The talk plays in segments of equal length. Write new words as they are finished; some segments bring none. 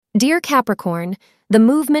Dear Capricorn, the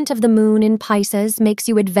movement of the moon in Pisces makes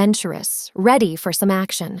you adventurous, ready for some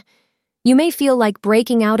action. You may feel like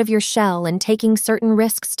breaking out of your shell and taking certain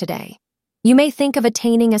risks today. You may think of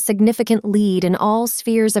attaining a significant lead in all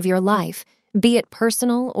spheres of your life, be it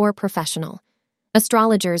personal or professional.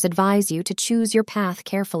 Astrologers advise you to choose your path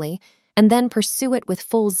carefully and then pursue it with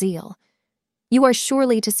full zeal. You are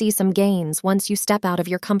surely to see some gains once you step out of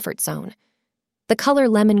your comfort zone. The color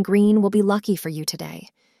lemon green will be lucky for you today.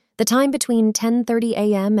 The time between 10:30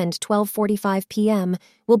 a.m. and 12:45 p.m.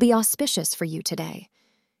 will be auspicious for you today.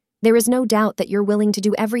 There is no doubt that you're willing to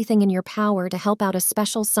do everything in your power to help out a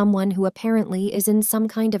special someone who apparently is in some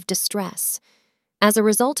kind of distress. As a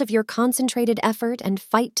result of your concentrated effort and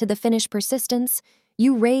fight-to-the-finish persistence,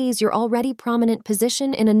 you raise your already prominent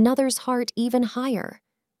position in another's heart even higher.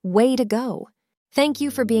 Way to go! Thank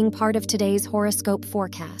you for being part of today's horoscope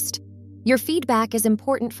forecast. Your feedback is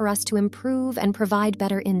important for us to improve and provide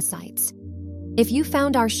better insights. If you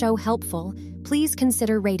found our show helpful, please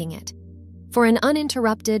consider rating it. For an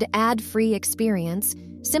uninterrupted, ad-free experience,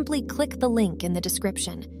 simply click the link in the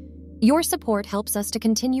description. Your support helps us to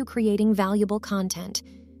continue creating valuable content.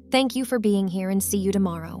 Thank you for being here and see you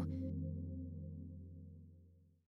tomorrow.